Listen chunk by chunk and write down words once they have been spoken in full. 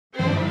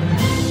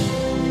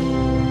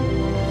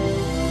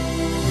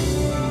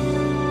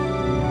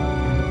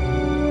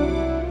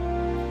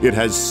It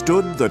has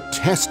stood the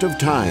test of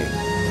time.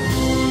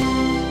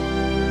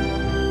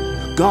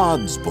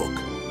 God's book,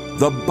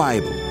 the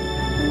Bible.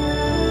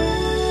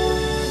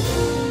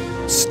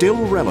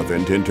 Still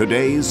relevant in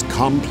today's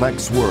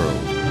complex world.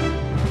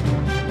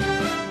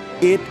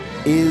 It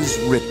is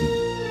written.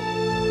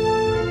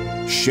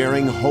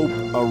 Sharing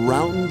hope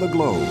around the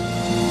globe.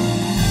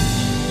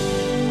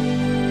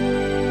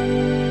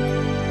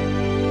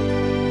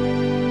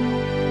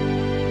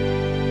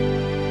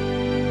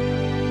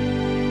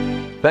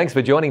 Thanks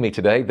for joining me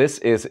today. This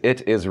is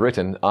It Is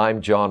Written.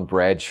 I'm John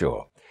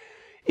Bradshaw.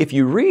 If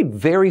you read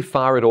very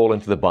far at all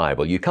into the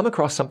Bible, you come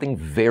across something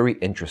very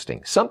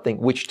interesting, something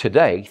which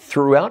today,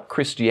 throughout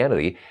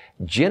Christianity,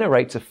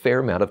 generates a fair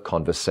amount of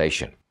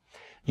conversation.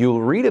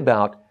 You'll read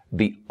about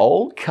the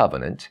Old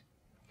Covenant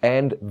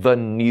and the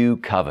New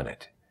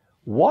Covenant.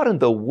 What in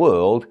the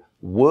world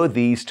were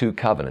these two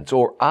covenants,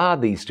 or are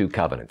these two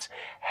covenants?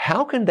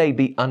 How can they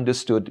be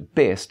understood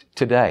best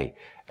today?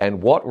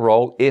 And what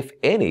role, if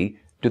any,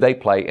 do they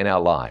play in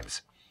our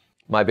lives?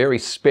 My very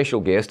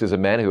special guest is a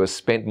man who has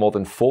spent more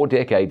than 4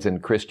 decades in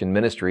Christian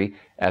ministry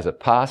as a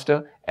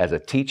pastor, as a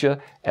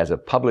teacher, as a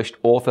published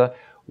author.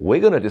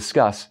 We're going to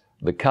discuss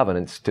the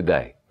covenants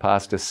today.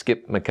 Pastor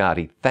Skip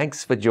McCarty,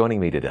 thanks for joining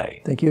me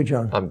today. Thank you,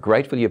 John. I'm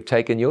grateful you've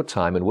taken your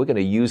time, and we're going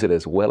to use it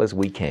as well as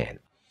we can.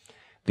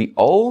 The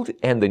Old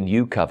and the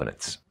New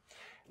Covenants.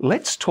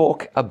 Let's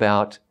talk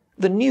about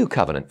the New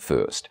Covenant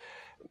first.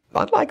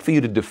 I'd like for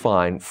you to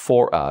define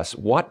for us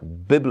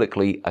what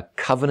biblically a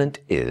covenant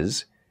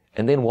is,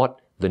 and then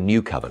what the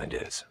New Covenant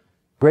is.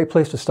 Great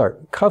place to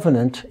start.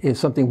 Covenant is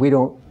something we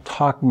don't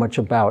talk much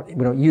about.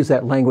 We don't use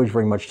that language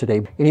very much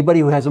today.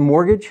 Anybody who has a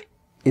mortgage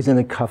is in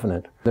a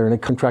covenant. They're in a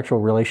contractual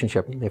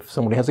relationship. If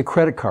somebody has a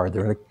credit card,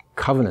 they're in a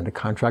covenant, a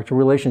contractual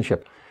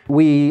relationship.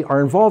 We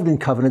are involved in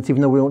covenants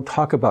even though we don't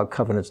talk about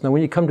covenants. Now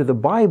when you come to the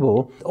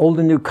Bible, Old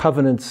and New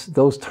Covenants,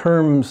 those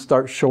terms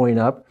start showing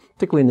up,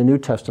 particularly in the New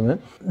Testament.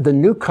 The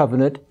New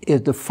Covenant is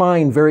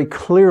defined very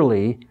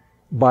clearly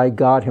by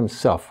God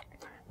Himself.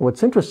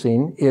 What's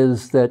interesting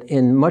is that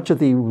in much of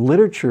the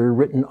literature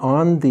written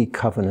on the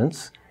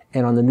covenants,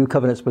 and on the New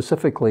Covenant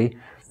specifically,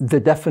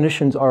 the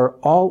definitions are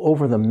all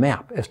over the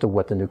map as to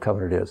what the New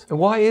Covenant is. And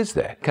why is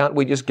that? Can't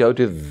we just go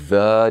to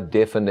the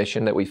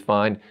definition that we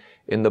find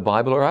in the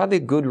Bible, or are there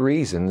good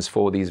reasons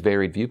for these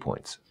varied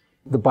viewpoints?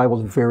 The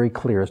Bible is very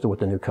clear as to what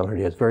the New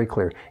Covenant is, very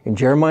clear. In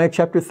Jeremiah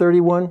chapter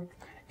 31,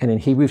 and in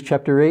Hebrews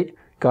chapter 8,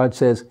 God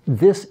says,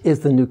 this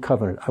is the new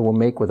covenant I will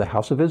make with the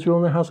house of Israel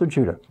and the house of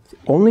Judah. It's the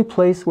only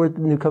place where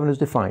the new covenant is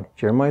defined.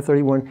 Jeremiah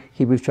 31,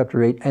 Hebrews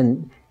chapter 8,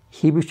 and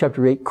Hebrews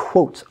chapter 8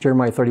 quotes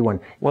Jeremiah 31.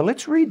 Well,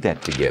 let's read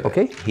that together.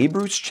 Okay.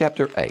 Hebrews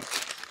chapter 8.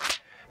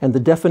 And the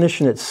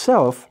definition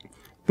itself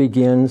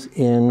begins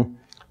in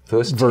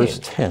verse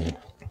 10.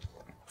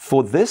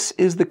 For this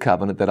is the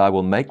covenant that I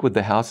will make with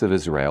the house of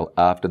Israel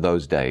after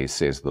those days,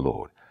 says the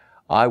Lord.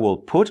 I will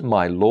put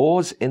my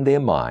laws in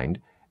their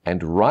mind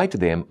and write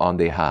them on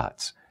their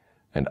hearts.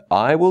 And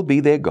I will be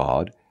their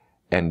God,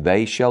 and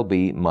they shall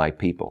be my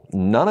people.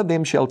 None of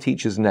them shall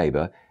teach his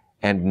neighbor,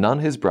 and none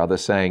his brother,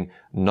 saying,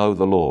 Know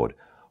the Lord.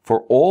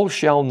 For all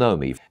shall know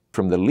me,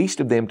 from the least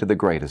of them to the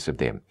greatest of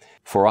them.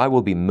 For I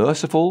will be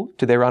merciful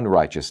to their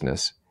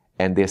unrighteousness,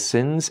 and their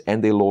sins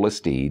and their lawless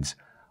deeds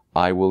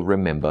I will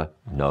remember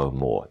no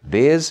more.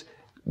 There's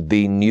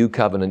the New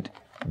Covenant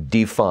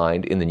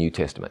defined in the New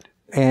Testament.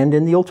 And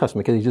in the Old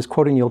Testament, because he's just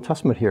quoting the Old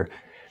Testament here.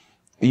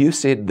 You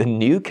said the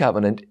New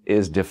Covenant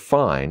is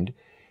defined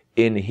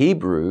in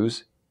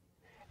Hebrews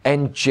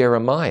and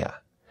Jeremiah.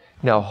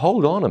 Now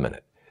hold on a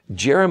minute.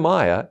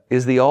 Jeremiah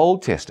is the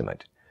Old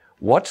Testament.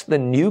 What's the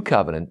New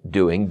Covenant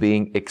doing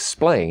being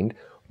explained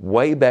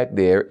way back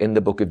there in the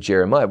book of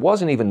Jeremiah? It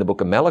wasn't even the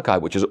book of Malachi,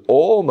 which is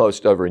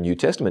almost over in New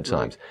Testament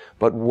times,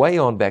 but way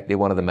on back there,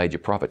 one of the major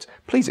prophets.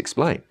 Please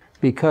explain.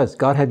 Because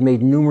God had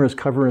made numerous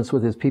covenants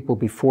with His people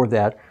before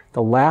that,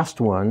 the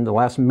last one, the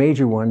last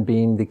major one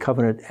being the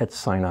covenant at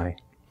Sinai.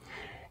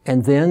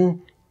 And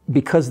then,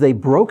 because they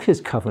broke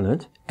His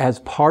covenant, as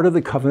part of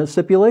the covenant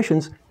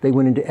stipulations, they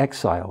went into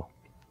exile.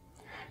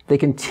 They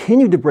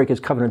continued to break His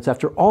covenants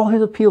after all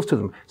His appeals to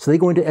them, so they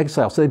go into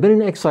exile. So they've been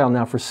in exile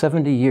now for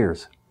 70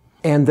 years.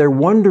 And they're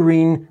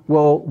wondering,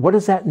 well, what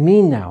does that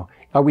mean now?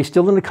 Are we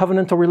still in a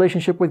covenantal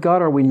relationship with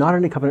God? Or are we not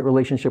in a covenant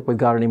relationship with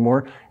God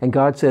anymore? And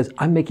God says,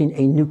 I'm making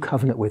a new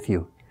covenant with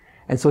you.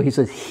 And so He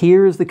says,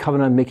 here's the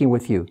covenant I'm making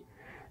with you.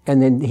 And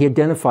then He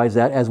identifies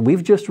that, as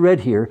we've just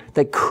read here,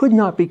 that could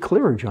not be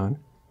clearer, John.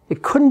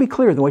 It couldn't be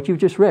clearer than what you've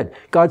just read.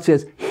 God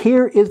says,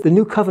 here is the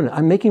new covenant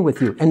I'm making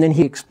with you. And then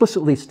He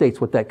explicitly states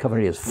what that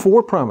covenant is.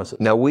 4 promises.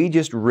 Now, we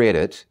just read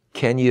it.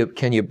 Can you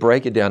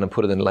break it down and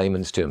put it in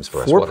layman's terms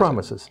for us? 4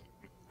 promises,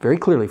 very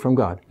clearly from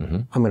God.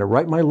 I'm going to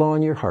write my law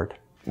in your heart.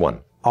 1.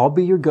 I'll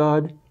be your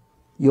God.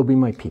 You'll be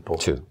my people.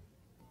 2.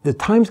 The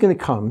time's going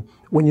to come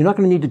when you're not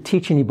going to need to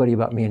teach anybody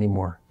about me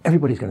anymore.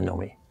 Everybody's going to know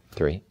me.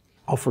 3.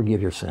 I'll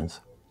forgive your sins.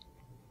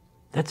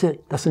 That's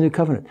it. That's the new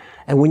covenant.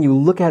 And when you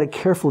look at it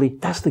carefully,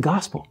 that's the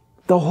gospel.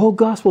 The whole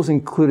gospel is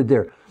included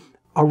there.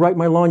 I'll write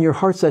my law in your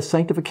hearts. That's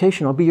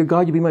sanctification. I'll be your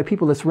God. You'll be my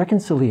people. That's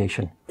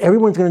reconciliation.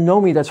 Everyone's going to know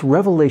me. That's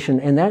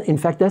revelation. And that, in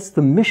fact, that's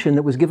the mission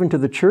that was given to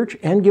the church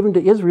and given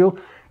to Israel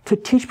to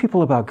teach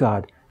people about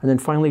God. And then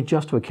finally,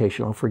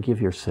 justification. I'll forgive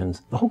your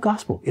sins. The whole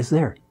gospel is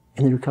there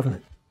in the new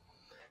covenant.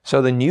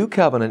 So the new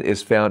covenant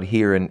is found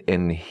here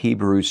in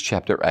Hebrews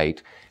chapter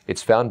 8.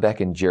 It's found back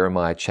in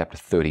Jeremiah chapter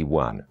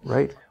 31.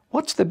 Right.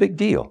 What's the big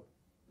deal?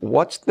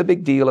 What's the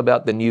big deal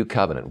about the new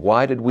covenant?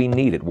 Why did we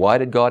need it? Why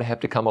did God have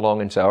to come along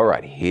and say, all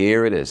right,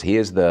 here it is.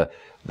 Here's the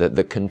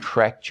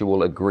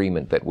contractual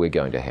agreement that we're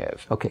going to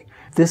have? Okay.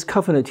 This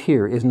covenant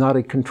here is not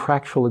a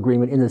contractual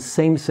agreement in the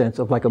same sense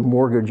of like a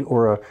mortgage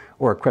or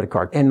a credit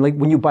card. And like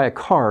when you buy a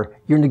car,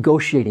 you're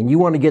negotiating. You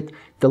want to get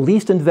the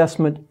least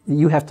investment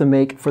you have to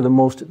make for the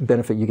most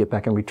benefit you get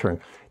back in return.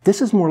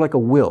 This is more like a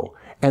will.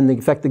 And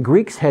in fact, the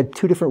Greeks had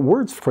two different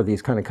words for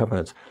these kind of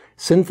covenants.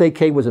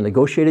 Syntheke was a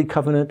negotiated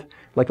covenant,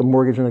 like a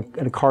mortgage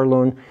and a car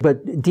loan.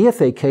 But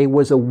diatheke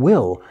was a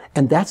will.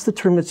 And that's the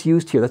term that's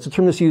used here. That's the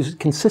term that's used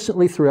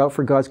consistently throughout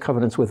for God's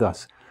covenants with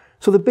us.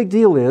 So the big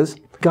deal is,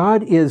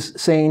 God is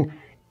saying,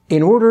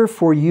 in order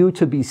for you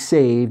to be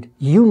saved,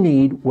 you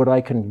need what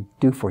I can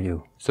do for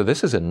you. So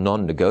this is a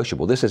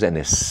non-negotiable. This is an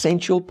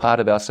essential part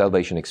of our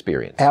salvation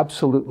experience.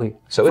 Absolutely.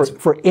 So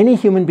for any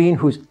human being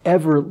who's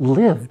ever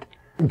lived,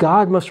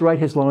 God must write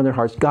His law in their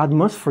hearts. God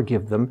must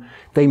forgive them.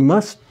 They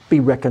must be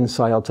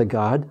reconciled to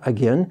God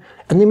again,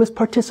 and they must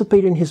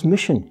participate in His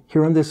mission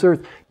here on this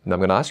earth. Now I'm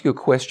going to ask you a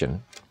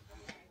question.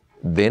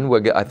 Then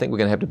I think we're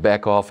going to have to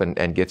back off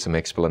and get some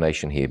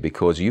explanation here,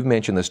 because you've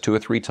mentioned this 2 or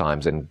 3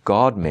 times, and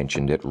God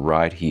mentioned it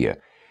right here.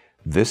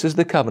 This is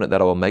the covenant that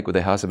I will make with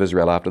the house of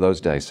Israel after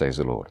those days, says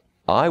the Lord.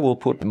 I will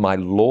put my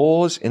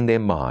laws in their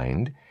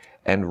mind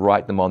and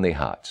write them on their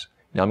hearts.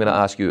 Now I'm going to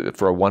ask you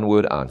for a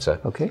one-word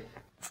answer. Okay.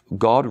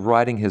 God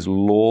writing His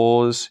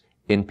laws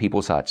in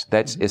people's hearts.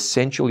 That's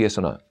essential, yes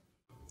or no?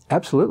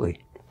 Absolutely.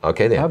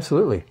 Okay then.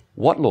 Absolutely.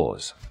 What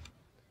laws?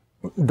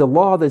 The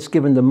law that's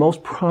given the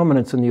most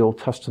prominence in the Old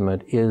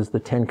Testament is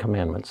the 10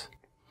 Commandments.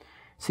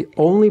 It's the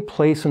only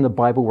place in the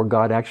Bible where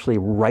God actually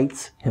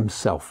writes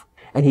Himself.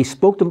 And He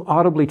spoke them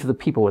audibly to the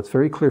people. It's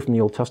very clear from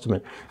the Old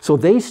Testament. So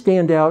they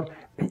stand out.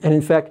 And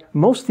in fact,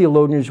 most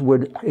theologians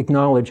would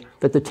acknowledge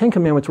that the 10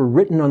 Commandments were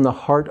written on the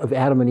heart of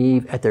Adam and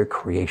Eve at their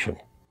creation.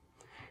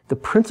 The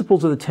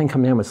principles of the 10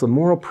 Commandments, the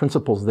moral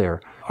principles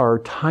there, are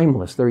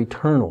timeless. They're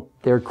eternal.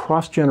 They're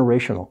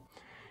cross-generational.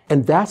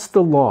 And that's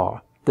the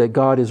law that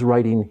God is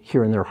writing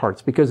here in their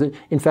hearts. Because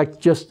in fact,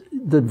 just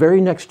the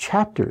very next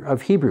chapter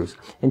of Hebrews,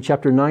 in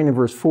chapter 9 and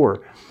verse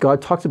 4,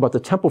 God talks about the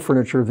temple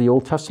furniture of the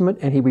Old Testament,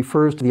 and He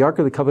refers to the Ark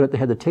of the Covenant that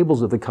had the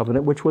tables of the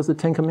covenant, which was the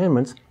 10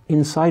 Commandments,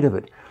 inside of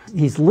it.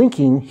 He's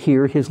linking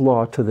here His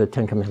law to the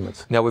 10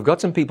 Commandments. Now, we've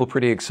got some people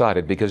pretty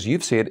excited because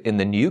you've said in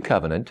the New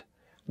Covenant,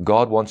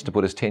 God wants to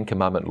put His 10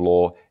 Commandment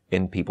law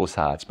in people's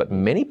hearts. But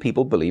many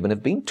people believe and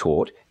have been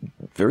taught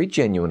very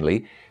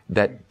genuinely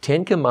that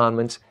 10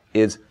 Commandments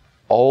is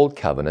Old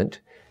Covenant,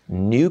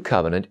 New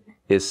Covenant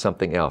is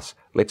something else.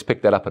 Let's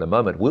pick that up in a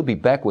moment. We'll be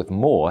back with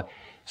more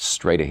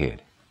straight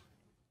ahead.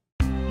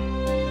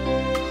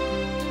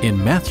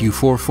 In Matthew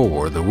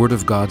 4:4, the Word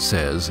of God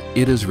says,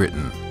 "It is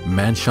written,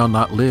 man shall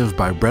not live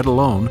by bread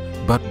alone,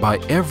 but by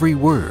every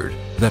word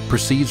that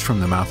proceeds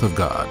from the mouth of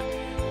God."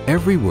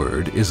 Every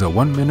Word is a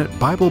 1-minute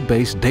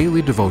Bible-based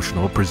daily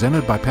devotional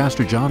presented by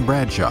Pastor John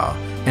Bradshaw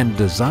and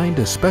designed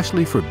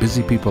especially for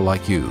busy people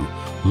like you.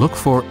 Look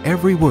for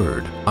Every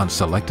Word on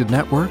selected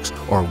networks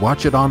or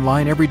watch it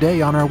online every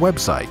day on our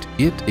website,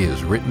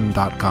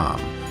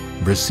 itiswritten.com.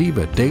 Receive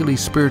a daily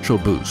spiritual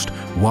boost.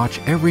 Watch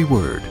Every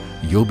Word.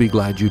 You'll be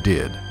glad you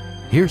did.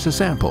 Here's a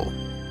sample.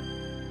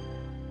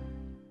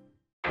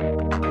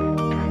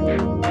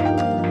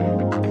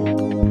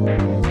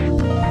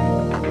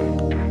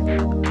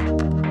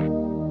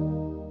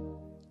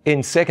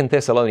 In 2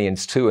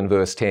 Thessalonians 2 and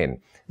verse 10,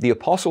 the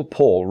Apostle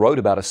Paul wrote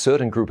about a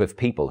certain group of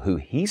people who,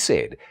 he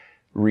said,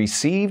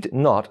 received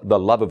not the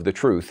love of the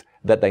truth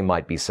that they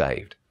might be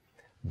saved.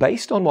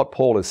 Based on what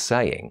Paul is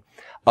saying,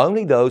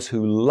 only those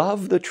who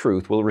love the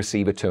truth will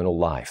receive eternal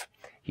life.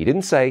 He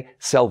didn't say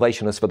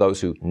salvation is for those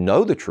who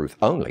know the truth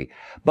only,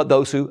 but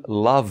those who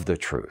love the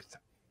truth.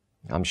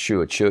 I'm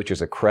sure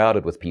churches are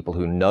crowded with people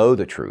who know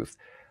the truth,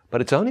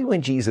 but it's only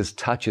when Jesus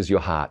touches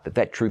your heart that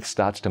that truth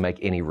starts to make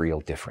any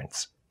real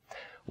difference.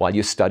 While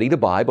you study the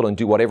Bible and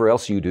do whatever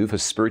else you do for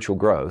spiritual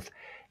growth,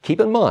 keep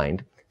in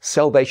mind,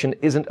 salvation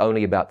isn't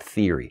only about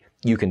theory.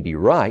 You can be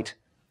right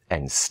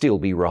and still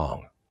be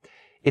wrong.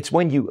 It's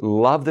when you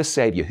love the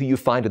Savior, who you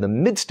find in the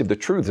midst of the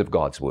truths of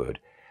God's Word,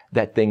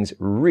 that things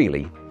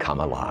really come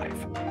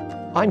alive.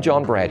 I'm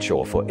John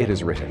Bradshaw for It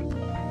Is Written.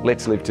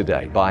 Let's live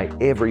today by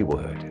every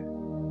word.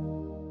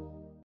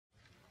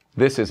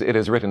 This is It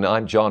Is Written.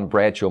 I'm John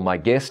Bradshaw. My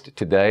guest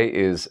today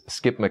is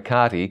Skip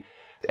McCarty.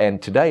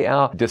 And today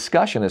our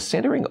discussion is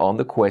centering on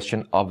the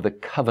question of the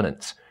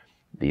covenants,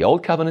 the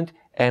Old Covenant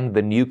and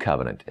the New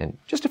Covenant. And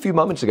just a few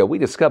moments ago, we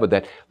discovered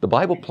that the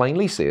Bible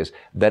plainly says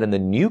that in the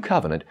New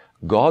Covenant,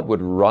 God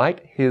would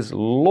write His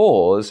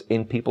laws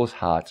in people's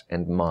hearts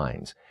and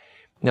minds.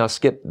 Now,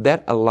 Skip,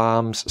 that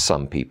alarms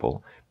some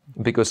people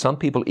because some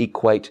people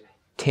equate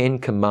 10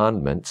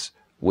 commandments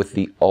with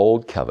the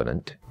Old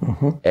Covenant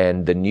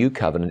and the New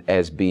Covenant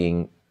as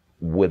being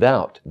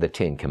without the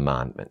 10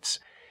 commandments.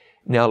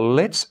 Now,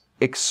 let's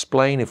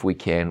explain, if we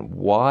can,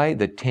 why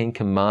the 10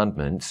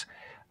 commandments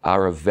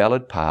are a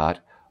valid part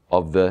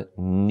of the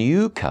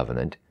New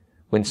Covenant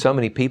when so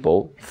many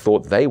people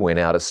thought they went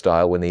out of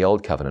style when the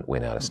Old Covenant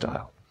went out of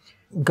style.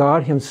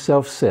 God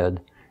himself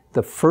said,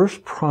 the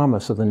first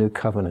promise of the New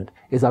Covenant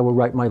is, I will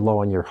write my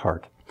law in your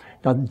heart.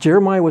 Now,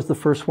 Jeremiah was the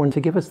first one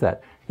to give us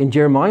that. In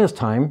Jeremiah's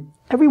time,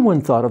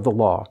 everyone thought of the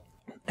law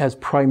as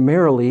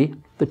primarily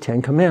the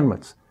 10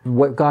 Commandments,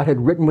 what God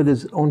had written with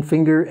his own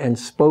finger and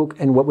spoke,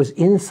 and what was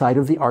inside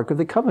of the Ark of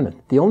the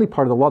Covenant. The only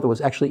part of the law that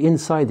was actually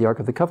inside the Ark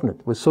of the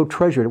Covenant. It was so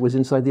treasured, it was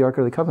inside the Ark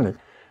of the Covenant.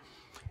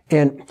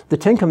 And the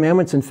 10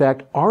 Commandments, in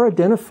fact, are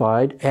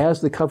identified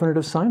as the Covenant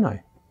of Sinai.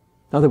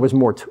 Now, there was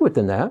more to it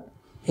than that.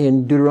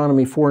 In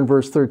Deuteronomy 4 and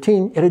verse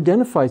 13, it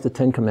identifies the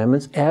 10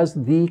 Commandments as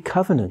the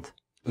covenant.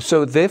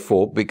 So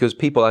therefore, because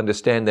people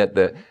understand that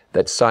that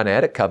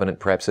Sinaitic covenant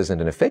perhaps isn't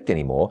in effect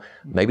anymore,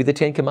 maybe the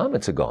 10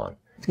 Commandments are gone.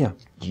 Yeah.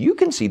 You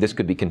can see this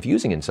could be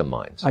confusing in some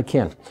minds. I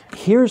can.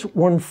 Here's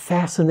one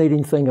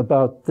fascinating thing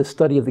about the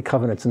study of the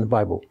covenants in the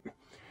Bible.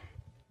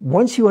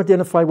 Once you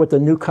identify what the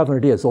new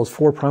covenant is, those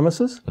 4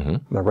 promises, I'm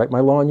going to write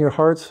my law in your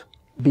hearts,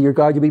 be your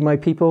God, you be my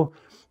people,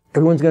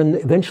 everyone's going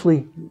to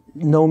eventually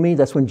know me.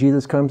 That's when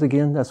Jesus comes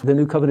again. That's the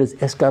new covenant is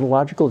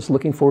eschatological. It's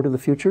looking forward to the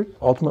future,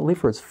 ultimately,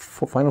 for its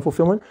final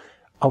fulfillment.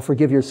 I'll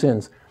forgive your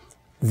sins.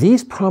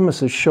 These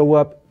promises show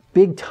up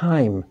big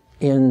time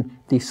in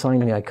the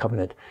Sinai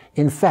covenant.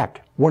 In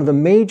fact, one of the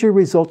major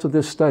results of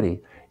this study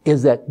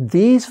is that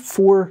these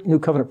 4 new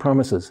covenant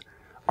promises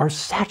are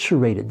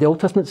saturated. The Old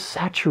Testament's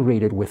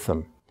saturated with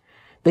them.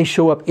 They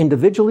show up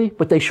individually,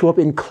 but they show up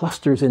in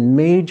clusters in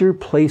major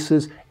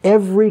places.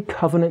 Every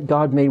covenant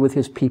God made with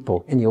his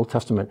people in the Old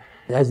Testament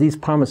has these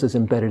promises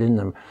embedded in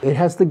them. It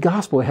has the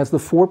gospel. It has the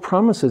 4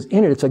 promises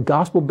in it. It's a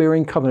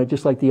gospel-bearing covenant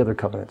just like the other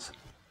covenants.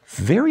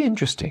 Very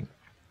interesting.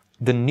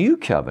 The New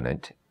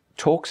Covenant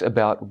talks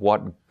about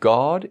what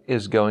God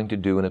is going to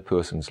do in a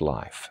person's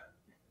life.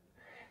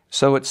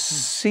 So it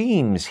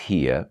seems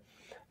here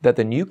that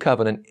the New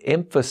Covenant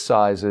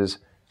emphasizes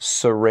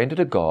surrender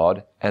to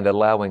God and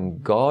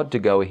allowing God to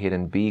go ahead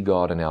and be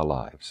God in our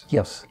lives.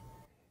 Yes.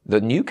 The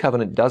New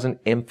Covenant doesn't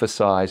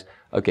emphasize,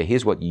 okay,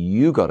 here's what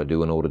you got to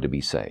do in order to be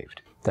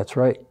saved. That's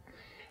right.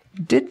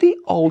 Did the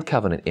Old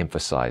Covenant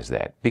emphasize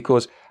that?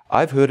 Because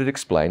I've heard it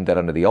explained that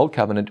under the Old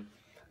Covenant,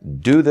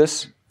 do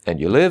this and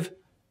you live,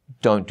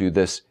 don't do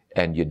this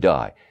and you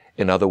die.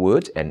 In other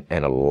words, and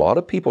a lot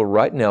of people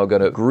right now are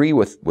going to agree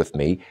with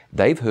me,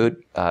 they've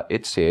heard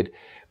it said,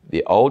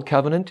 the Old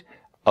Covenant,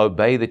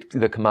 obey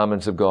the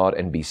commandments of God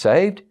and be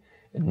saved.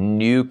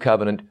 New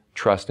Covenant,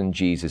 trust in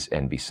Jesus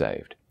and be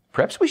saved.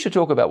 Perhaps we should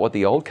talk about what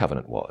the Old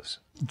Covenant was.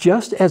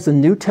 Just as the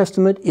New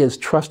Testament is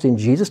trust in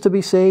Jesus to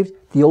be saved,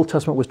 the Old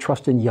Testament was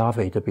trust in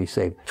Yahweh to be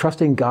saved,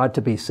 trust in God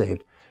to be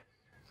saved.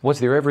 Was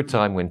there ever a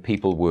time when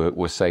people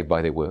were saved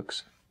by their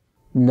works?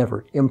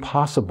 Never.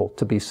 Impossible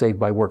to be saved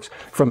by works.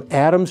 From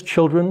Adam's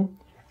children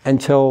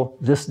until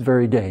this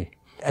very day.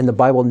 And the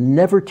Bible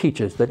never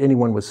teaches that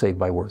anyone was saved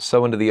by works.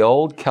 So under the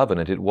Old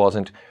Covenant, it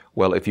wasn't,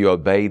 well, if you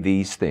obey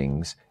these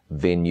things,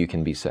 then you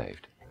can be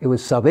saved. It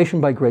was salvation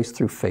by grace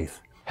through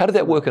faith. How did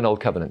that work in Old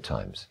Covenant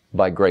times?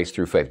 By grace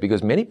through faith.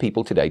 Because many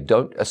people today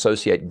don't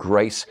associate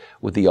grace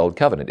with the Old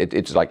Covenant.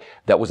 It's like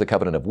that was a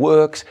covenant of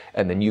works,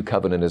 and the New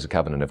Covenant is a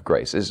covenant of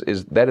grace.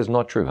 That is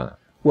not true, huh?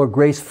 Where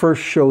grace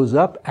first shows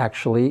up,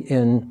 actually,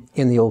 in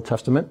the Old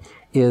Testament,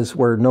 is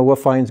where Noah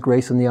finds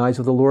grace in the eyes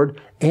of the Lord.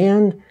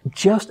 And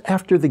just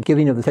after the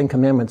giving of the 10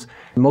 Commandments,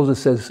 Moses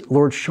says,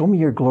 Lord, show me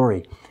your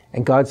glory.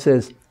 And God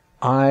says,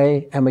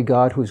 I am a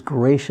God who is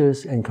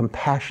gracious and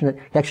compassionate.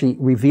 He actually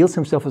reveals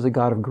himself as a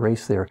God of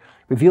grace there.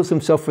 Reveals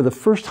himself for the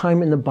first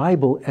time in the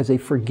Bible as a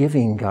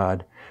forgiving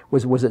God.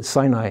 Was at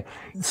Sinai.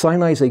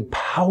 Sinai is a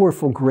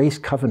powerful grace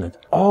covenant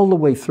all the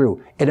way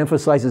through. It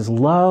emphasizes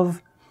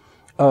love,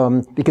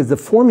 because the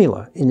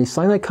formula in the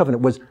Sinai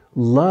covenant was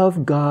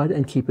love God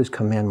and keep his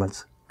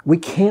commandments. We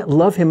can't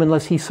love him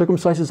unless he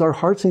circumcises our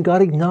hearts, and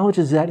God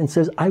acknowledges that and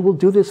says, I will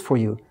do this for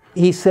you.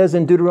 He says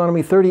in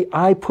Deuteronomy 30,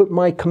 I put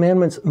my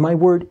commandments, my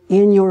word,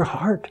 in your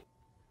heart.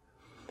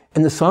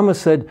 And the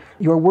psalmist said,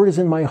 your word is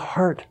in my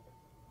heart.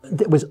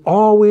 It was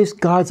always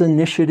God's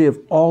initiative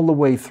all the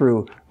way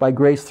through, by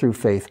grace through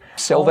faith.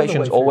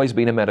 Salvation's always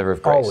been a matter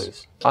of grace.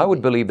 Always. I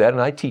would believe that,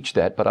 and I teach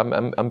that, but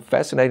I'm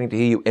fascinating to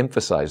hear you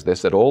emphasize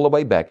this, that all the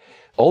way back,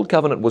 Old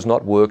Covenant was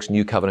not works,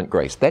 New Covenant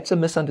grace. That's a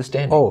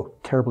misunderstanding. Oh,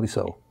 terribly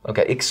so.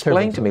 Okay,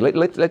 explain to me,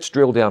 let's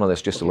drill down on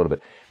this just a little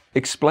bit.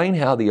 Explain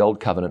how the Old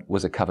Covenant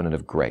was a covenant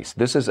of grace.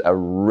 This is a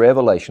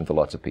revelation for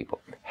lots of people.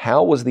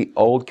 How was the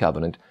Old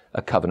Covenant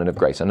a covenant of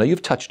grace? I know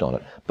you've touched on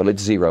it, but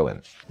let's zero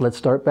in. Let's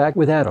start back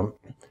with Adam.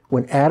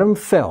 When Adam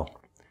fell,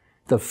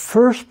 the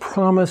first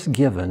promise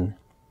given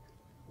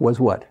was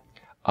what?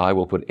 I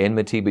will put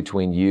enmity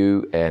between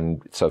you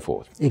and so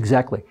forth.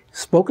 Exactly.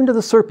 Spoken to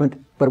the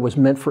serpent, but it was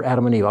meant for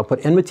Adam and Eve. I'll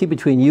put enmity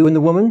between you and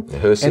the woman.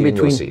 Her seed and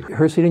your seed.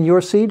 Her seed and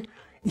your seed.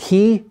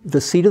 He,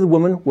 the seed of the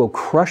woman, will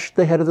crush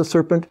the head of the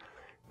serpent.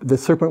 The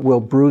serpent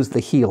will bruise the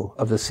heel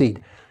of the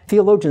seed.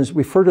 Theologians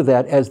refer to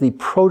that as the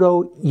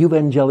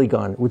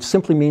proto-evangelion, which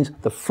simply means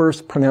the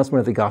first pronouncement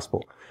of the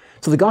gospel.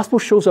 So the gospel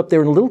shows up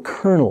there in a little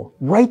kernel,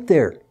 right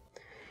there.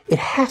 It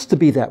has to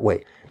be that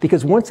way,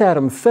 because once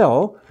Adam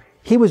fell,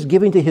 he was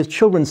giving to his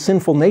children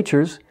sinful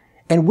natures,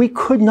 and we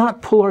could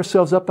not pull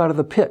ourselves up out of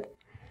the pit.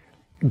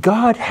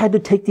 God had to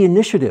take the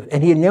initiative,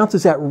 and he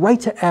announces that right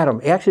to Adam.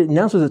 He actually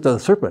announces it to the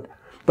serpent,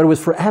 but it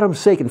was for Adam's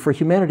sake and for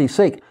humanity's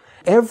sake.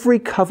 Every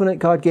covenant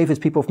God gave his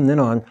people from then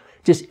on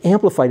just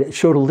amplified it. It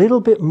showed a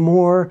little bit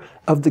more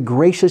of the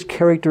gracious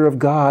character of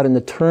God and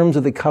the terms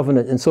of the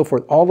covenant and so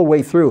forth all the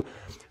way through.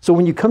 So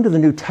when you come to the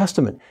New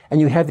Testament and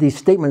you have these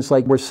statements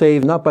like we're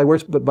saved not by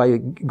works but by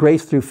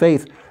grace through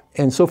faith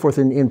and so forth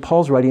in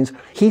Paul's writings,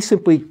 he's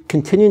simply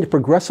continuing to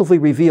progressively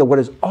reveal what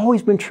has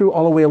always been true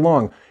all the way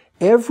along.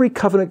 Every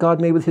covenant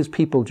God made with his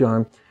people,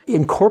 John,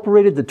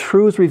 incorporated the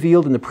truths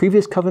revealed in the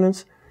previous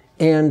covenants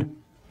and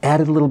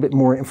added a little bit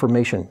more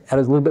information,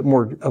 added a little bit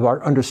more of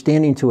our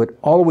understanding to it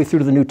all the way through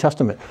to the New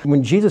Testament.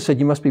 When Jesus said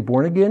you must be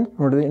born again in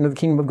order to enter the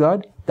kingdom of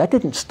God, that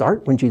didn't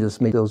start when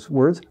Jesus made those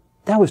words.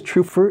 That was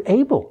true for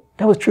Abel.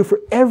 That was true for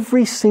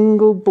every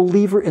single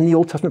believer in the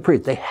Old Testament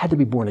period. They had to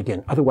be born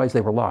again, otherwise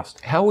they were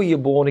lost. How were you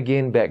born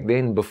again back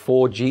then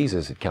before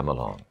Jesus had come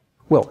along?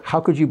 Well,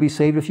 how could you be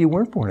saved if you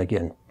weren't born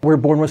again? We're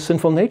born with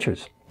sinful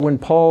natures. When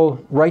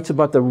Paul writes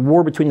about the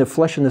war between the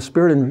flesh and the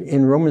spirit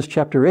in Romans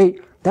chapter 8,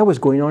 that was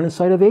going on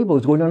inside of Abel. It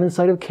was going on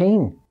inside of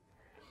Cain.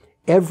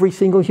 Every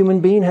single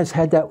human being has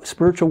had that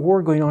spiritual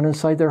war going on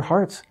inside their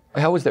hearts.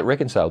 How was that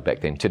reconciled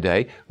back then?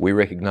 Today, we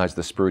recognize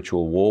the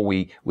spiritual war.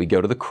 We go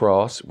to the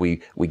cross.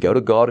 We go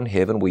to God in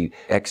heaven. We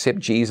accept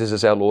Jesus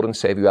as our Lord and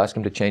Savior. We ask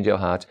Him to change our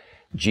hearts.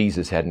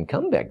 Jesus hadn't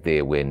come back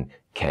there when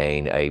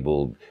Cain,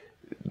 Abel,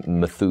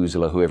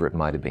 Methuselah, whoever it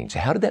might have been. So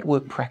how did that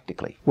work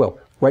practically? Well,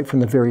 right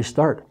from the very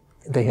start,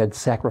 they had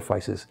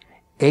sacrifices.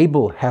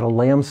 Abel had a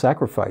lamb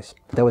sacrifice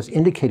that was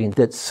indicating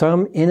that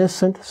some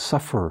innocent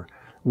sufferer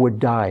would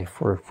die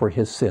for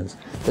his sins,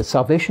 that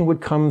salvation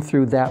would come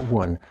through that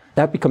one.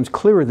 That becomes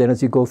clearer then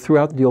as you go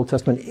throughout the Old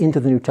Testament into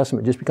the New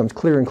Testament. It just becomes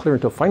clearer and clearer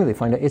until finally they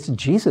find out it's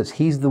Jesus.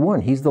 He's the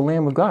one. He's the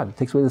Lamb of God. It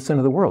takes away the sin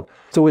of the world.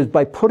 So it was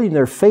by putting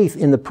their faith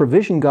in the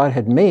provision God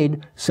had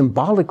made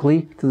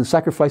symbolically to the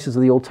sacrifices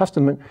of the Old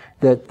Testament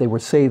that they were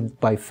saved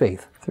by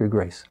faith through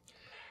grace.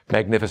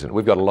 Magnificent.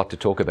 We've got a lot to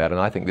talk about,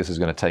 and I think this is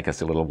going to take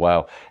us a little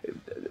while.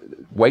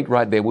 Wait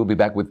right there. We'll be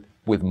back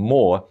with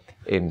more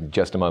in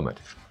just a moment.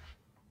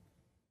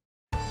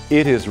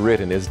 It Is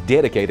Written is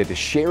dedicated to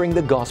sharing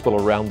the gospel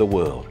around the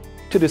world.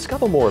 To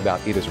discover more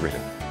about It Is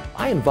Written,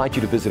 I invite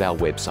you to visit our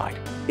website,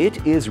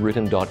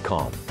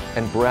 itiswritten.com,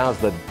 and browse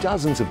the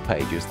dozens of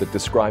pages that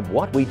describe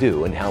what we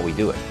do and how we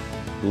do it.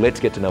 Let's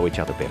get to know each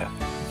other better.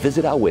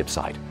 Visit our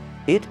website,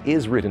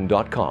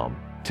 itiswritten.com,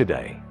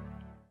 today.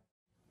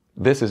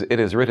 This is It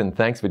Is Written.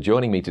 Thanks for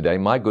joining me today.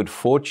 My good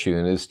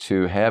fortune is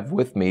to have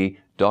with me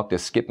Dr.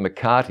 Skip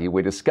McCarty.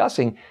 We're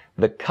discussing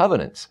the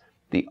covenants,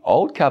 the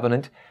Old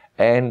Covenant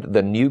and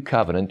the New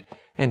Covenant.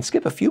 And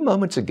Skip, a few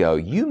moments ago,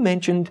 you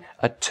mentioned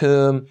a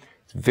term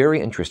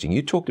very interesting.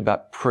 You talked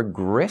about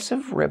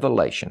progressive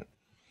revelation.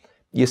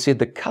 You said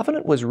the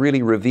covenant was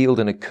really revealed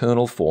in a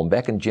kernel form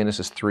back in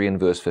Genesis 3 and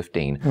verse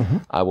 15. Mm-hmm.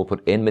 I will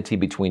put enmity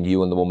between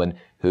you and the woman,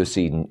 her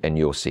seed and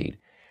your seed.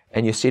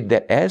 And you said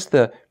that as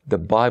the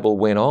Bible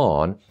went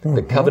on, mm-hmm.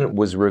 the covenant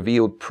was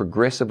revealed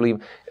progressively.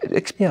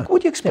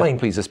 Would you explain,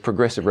 please, this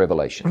progressive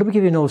revelation? Let me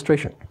give you an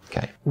illustration.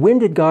 Okay. When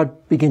did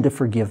God begin to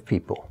forgive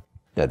people?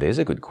 Now, there's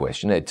a good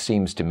question. It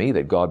seems to me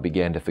that God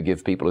began to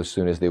forgive people as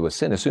soon as there was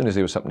sin, as soon as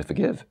there was something to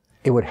forgive.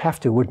 It would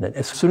have to, wouldn't it?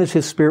 As soon as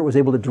His Spirit was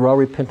able to draw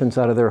repentance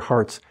out of their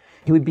hearts,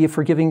 He would be a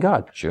forgiving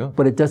God. Sure.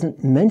 But it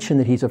doesn't mention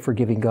that He's a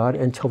forgiving God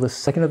until the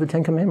second of the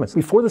Ten Commandments.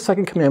 Before the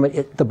second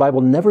commandment, the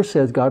Bible never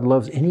says God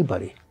loves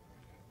anybody.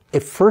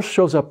 It first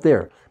shows up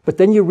there. But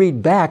then you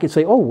read back and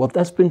say, oh, well,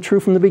 that's been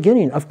true from the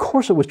beginning. Of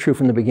course it was true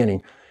from the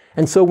beginning.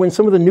 And so when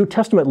some of the New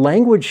Testament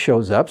language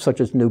shows up, such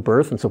as new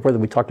birth and so forth that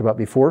we talked about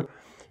before,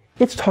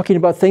 it's talking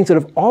about things that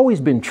have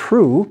always been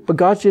true, but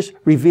God's just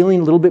revealing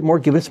a little bit more,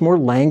 giving us more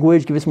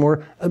language, giving us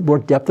more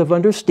depth of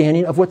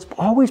understanding of what's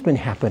always been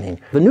happening.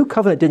 The New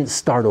Covenant didn't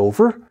start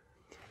over.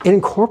 It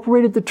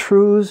incorporated the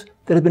truths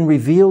that had been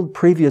revealed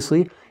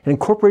previously. It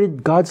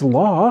incorporated God's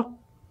law,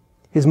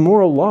 His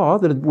moral law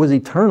that was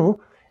eternal.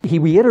 He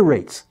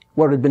reiterates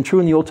what had been true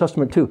in the Old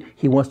Testament too.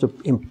 He wants to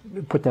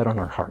put that on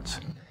our hearts.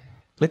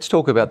 Let's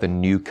talk about the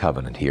New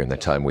Covenant here in the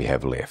time we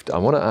have left. I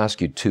want to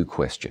ask you two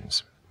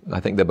questions. I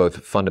think they're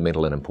both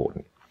fundamental and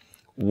important.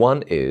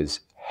 One is,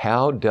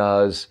 how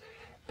does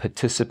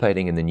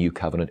participating in the New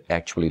Covenant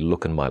actually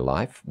look in my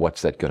life?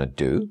 What's that going to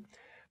do?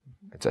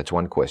 That's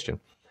one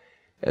question.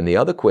 And the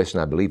other question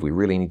I believe we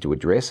really need to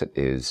address it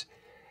is,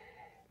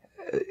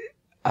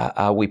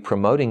 are we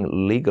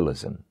promoting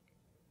legalism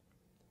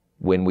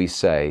when we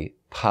say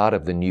part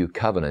of the New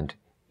Covenant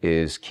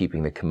is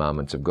keeping the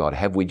commandments of God?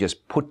 Have we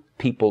just put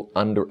people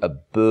under a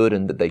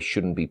burden that they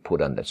shouldn't be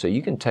put under? So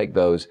you can take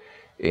those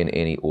in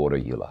any order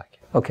you like.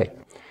 Okay.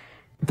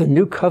 The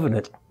new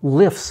covenant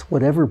lifts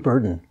whatever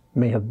burden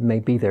may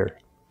be there,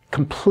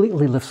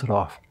 completely lifts it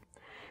off.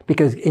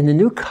 Because in the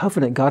new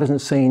covenant, God isn't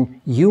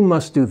saying, you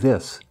must do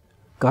this.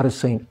 God is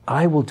saying,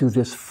 I will do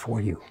this for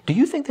you. Do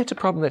you think that's a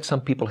problem that some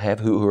people have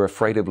who are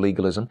afraid of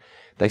legalism?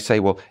 They say,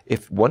 well,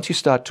 if once you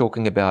start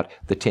talking about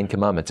the Ten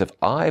Commandments, if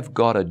I've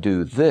got to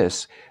do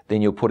this,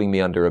 then you're putting me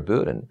under a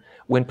burden.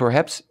 When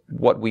perhaps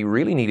what we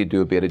really need to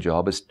do a better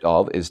job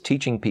is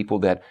teaching people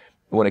that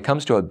when it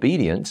comes to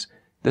obedience,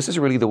 this is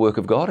really the work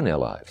of God in our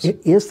lives.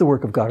 It is the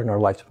work of God in our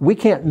lives. We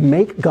can't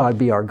make God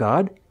be our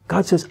God.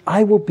 God says,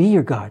 I will be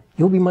your God.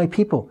 You'll be my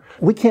people.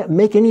 We can't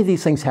make any of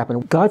these things happen.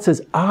 God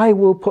says, I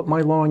will put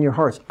my law in your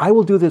hearts. I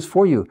will do this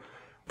for you.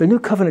 The new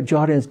covenant,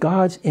 John, is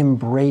God's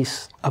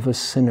embrace of a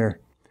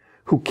sinner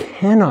who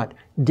cannot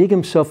dig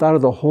himself out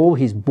of the hole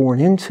he's born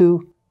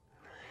into.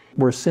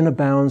 Where sin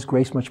abounds,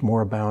 grace much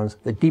more abounds.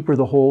 The deeper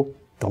the hole,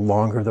 the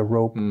longer the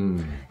rope.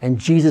 And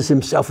Jesus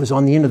himself is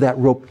on the end of that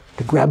rope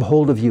to grab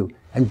hold of you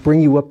and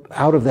bring you up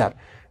out of that.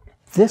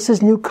 This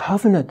is new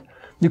covenant.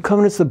 New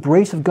covenant is the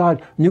grace of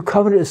God. New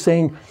covenant is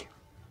saying,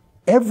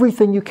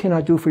 everything you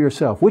cannot do for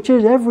yourself, which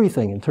is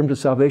everything in terms of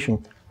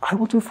salvation, I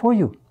will do for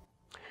you.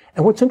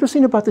 And what's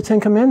interesting about the Ten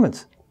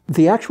Commandments,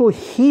 the actual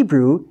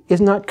Hebrew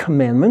is not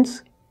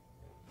commandments,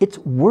 it's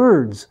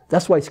words.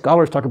 That's why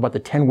scholars talk about the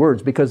 10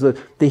 words, because the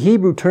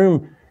Hebrew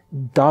term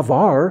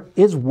davar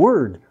is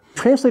word.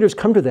 Translators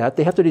come to that.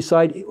 They have to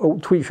decide,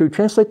 should we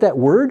translate that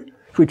word?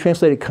 Should we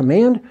translate it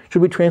command?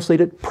 Should we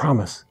translate it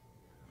promise?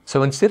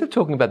 So instead of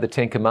talking about the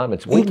Ten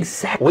Commandments, we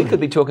could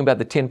be talking about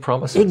the 10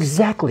 promises.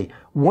 Exactly.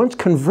 Once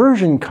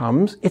conversion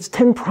comes, it's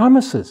 10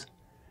 promises.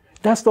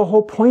 That's the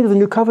whole point of the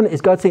new covenant,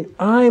 is God saying,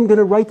 I'm going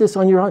to write this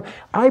on your heart.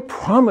 I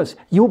promise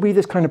you'll be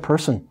this kind of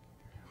person.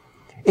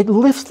 It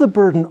lifts the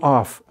burden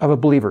off of a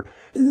believer.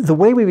 The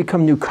way we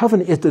become new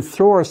covenant is to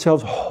throw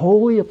ourselves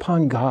wholly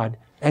upon God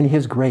and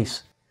His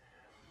grace.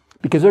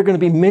 Because there are going to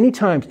be many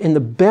times in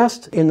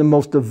the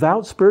most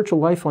devout spiritual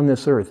life on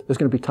this earth, there's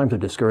going to be times of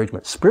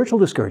discouragement, spiritual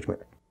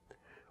discouragement,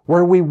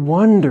 where we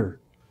wonder,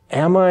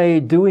 am I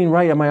doing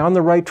right? Am I on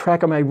the right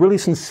track? Am I really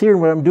sincere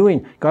in what I'm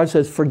doing? God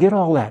says, forget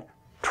all that.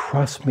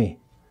 Trust me.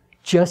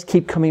 Just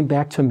keep coming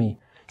back to me.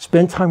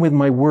 Spend time with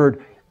my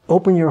word.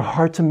 Open your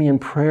heart to me in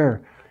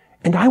prayer.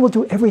 And I will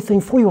do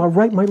everything for you. I'll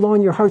write my law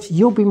in your hearts.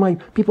 You'll be my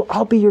people.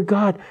 I'll be your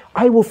God.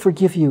 I will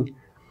forgive you.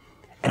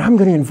 And I'm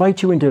going to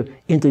invite you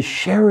into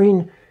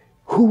sharing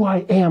who I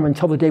am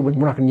until the day when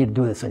we're not going to need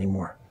to do this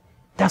anymore.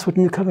 That's what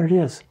the new covenant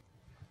is.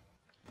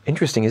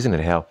 Interesting, isn't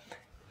it, how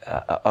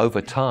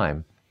over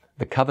time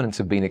the covenants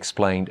have been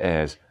explained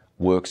as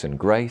works and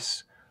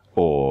grace,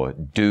 or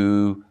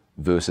do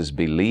versus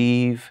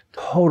believe.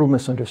 Total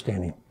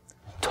misunderstanding.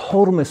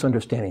 Total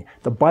misunderstanding.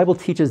 The Bible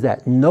teaches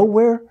that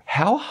nowhere.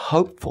 How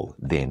hopeful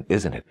then,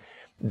 isn't it,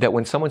 that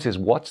when someone says,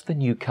 what's the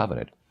new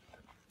covenant?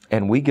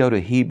 And we go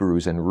to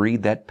Hebrews and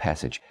read that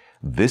passage.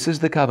 This is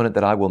the covenant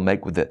that I will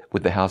make with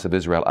the house of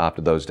Israel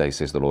after those days,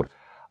 says the Lord.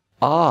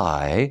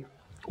 I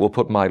will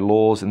put my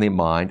laws in their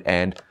mind,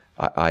 and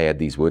I add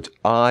these words,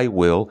 I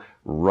will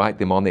write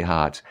them on their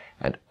hearts,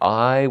 and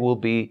I will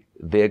be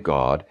their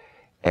God,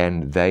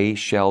 and they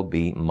shall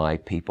be my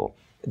people.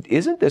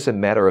 Isn't this a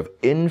matter of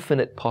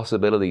infinite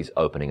possibilities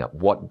opening up?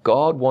 What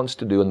God wants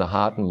to do in the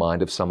heart and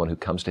mind of someone who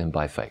comes to Him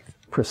by faith.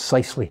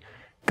 Precisely.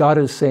 God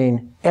is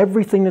saying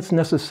everything that's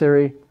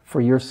necessary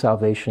for your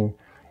salvation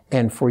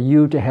and for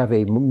you to have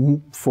a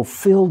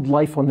fulfilled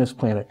life on this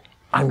planet,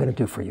 I'm going to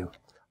do for you.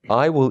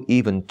 I will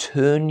even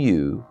turn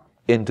you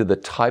into the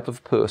type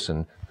of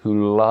person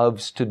who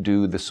loves to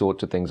do the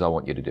sorts of things I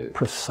want you to do.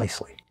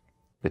 Precisely.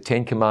 The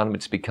 10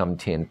 Commandments become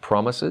 10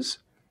 promises,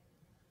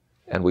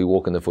 and we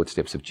walk in the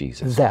footsteps of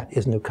Jesus. That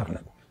is new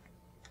covenant.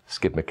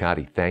 Skip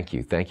McCarty, thank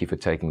you. Thank you for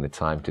taking the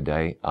time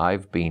today.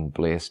 I've been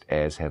blessed,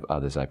 as have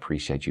others. I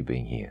appreciate you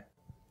being here.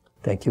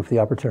 Thank you for the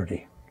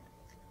opportunity.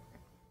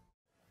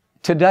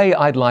 Today,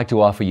 I'd like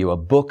to offer you a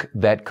book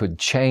that could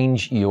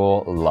change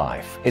your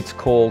life. It's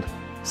called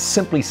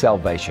Simply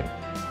Salvation.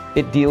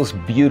 It deals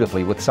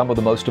beautifully with some of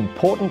the most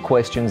important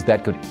questions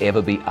that could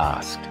ever be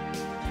asked.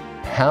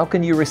 How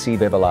can you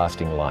receive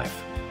everlasting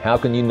life? How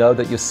can you know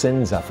that your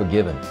sins are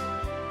forgiven?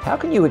 How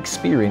can you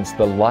experience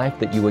the life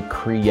that you were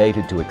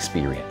created to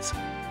experience?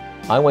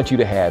 I want you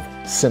to have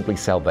Simply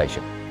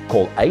Salvation.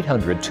 Call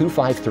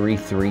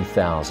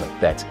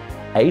 800-253-3000. That's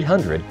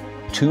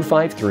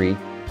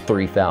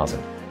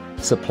 800-253-3000.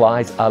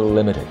 Supplies are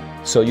limited,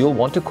 so you'll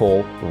want to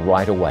call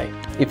right away.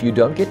 If you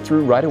don't get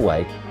through right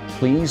away,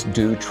 please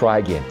do try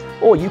again.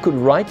 Or you could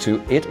write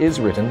to It Is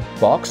Written,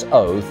 Box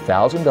O,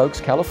 Thousand Oaks,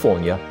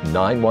 California,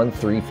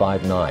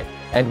 91359,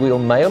 and we'll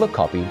mail a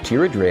copy to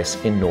your address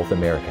in North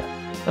America.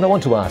 And I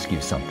want to ask you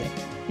something.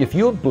 If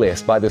you're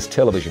blessed by this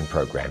television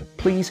program,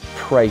 please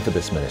pray for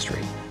this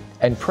ministry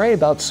and pray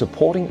about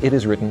supporting It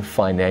Is Written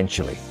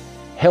financially.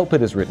 Help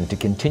It Is Written to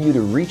continue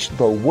to reach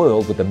the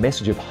world with the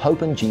message of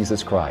hope in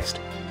Jesus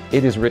Christ.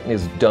 It Is Written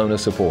is donor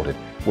supported.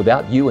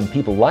 Without you and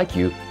people like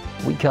you,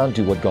 we can't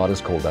do what God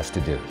has called us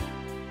to do.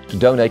 To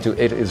donate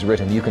to It Is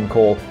Written, you can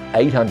call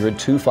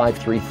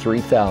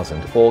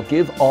 800-253-3000 or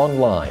give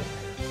online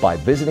by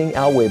visiting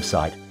our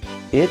website,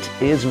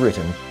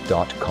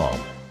 itiswritten.com.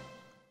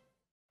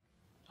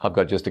 I've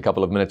got just a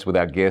couple of minutes with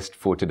our guest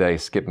for today,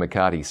 Skip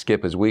McCarty.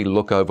 Skip, as we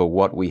look over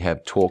what we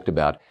have talked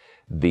about,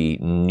 the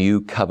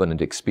new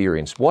covenant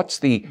experience, what's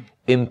the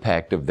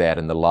impact of that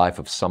in the life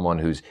of someone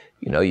who's,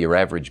 your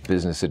average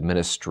business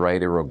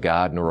administrator or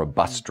gardener or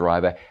bus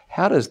driver?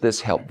 How does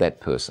this help that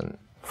person?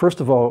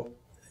 First of all,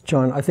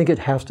 John, I think it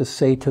has to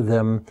say to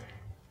them,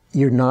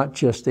 you're not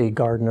just a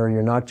gardener,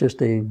 you're not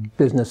just a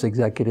business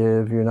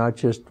executive, you're not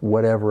just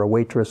whatever, a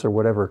waitress or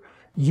whatever.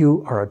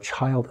 You are a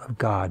child of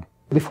God.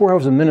 Before I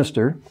was a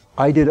minister,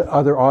 I did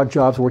other odd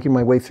jobs working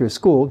my way through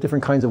school,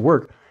 different kinds of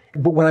work.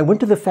 But when I went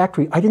to the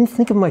factory, I didn't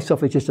think of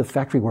myself as just a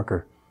factory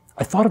worker.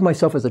 I thought of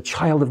myself as a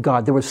child of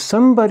God. There was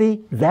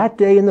somebody that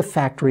day in the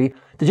factory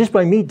that just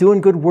by me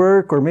doing good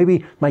work or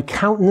maybe my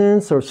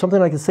countenance or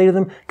something I could say to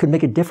them could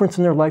make a difference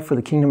in their life for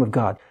the kingdom of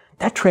God.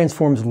 That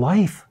transforms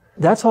life.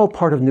 That's all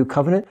part of New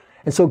Covenant.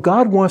 And so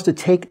God wants to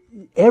take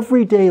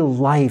everyday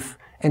life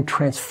and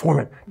transform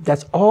it.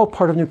 That's all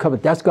part of New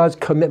Covenant. That's God's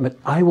commitment.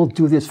 I will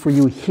do this for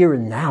you here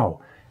and now,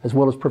 as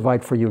well as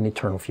provide for you an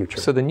eternal future.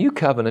 So the New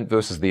Covenant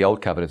versus the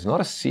Old Covenant is not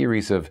a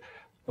series of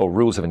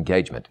rules of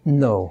engagement.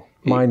 No.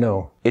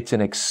 It's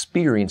an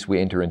experience we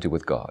enter into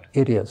with God.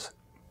 It is.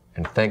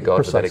 And thank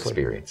God for that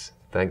experience.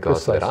 Thank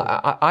God for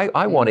that.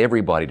 I want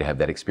everybody to have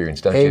that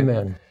experience, don't you?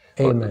 Amen.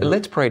 Well,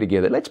 let's pray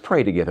together. Let's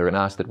pray together and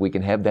ask that we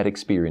can have that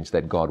experience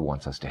that God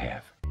wants us to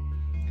have.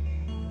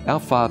 Our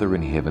Father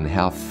in heaven,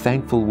 how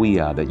thankful we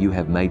are that you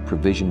have made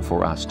provision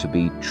for us to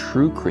be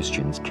true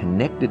Christians,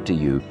 connected to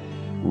you,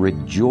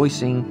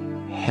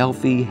 rejoicing,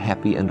 healthy,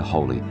 happy, and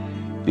holy,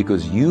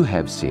 because you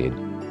have said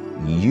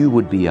you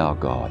would be our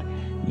God.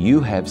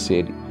 You have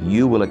said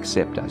you will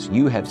accept us.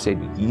 You have said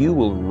you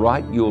will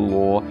write your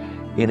law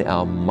in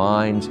our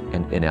minds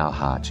and in our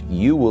hearts.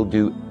 You will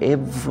do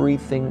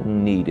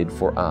everything needed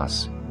for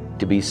us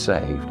to be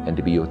saved and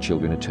to be your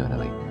children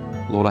eternally.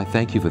 Lord, I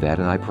thank you for that,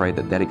 and I pray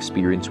that that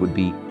experience would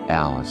be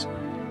ours.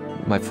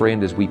 My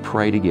friend, as we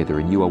pray together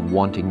and you are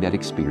wanting that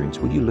experience,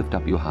 would you lift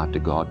up your heart to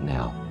God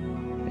now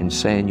and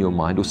say in your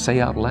mind or say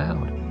out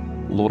loud,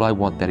 Lord, I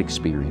want that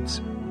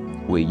experience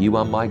where you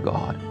are my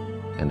God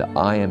and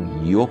I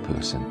am your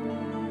person.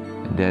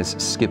 And as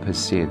Skip has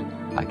said,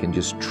 I can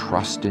just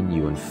trust in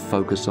you and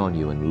focus on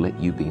you and let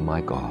you be my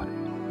God.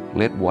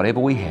 Let whatever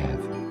we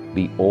have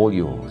be all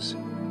yours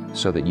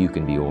so that you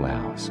can be all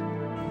ours.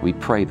 We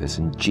pray this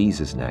in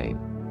Jesus' name.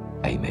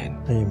 Amen.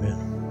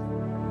 Amen.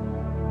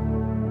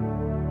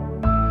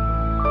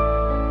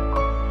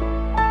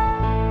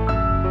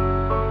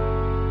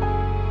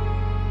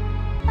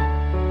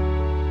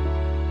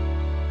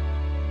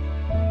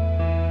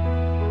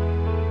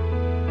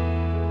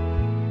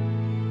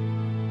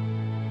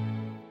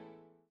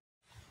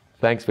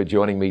 Thanks for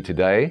joining me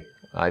today.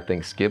 I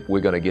think, Skip, we're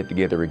going to get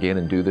together again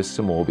and do this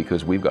some more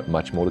because we've got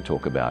much more to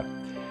talk about.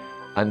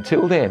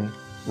 Until then,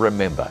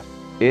 remember,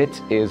 it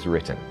is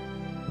written,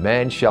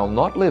 man shall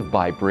not live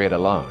by bread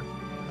alone,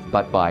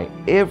 but by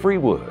every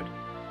word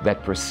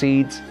that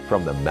proceeds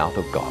from the mouth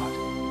of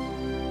God.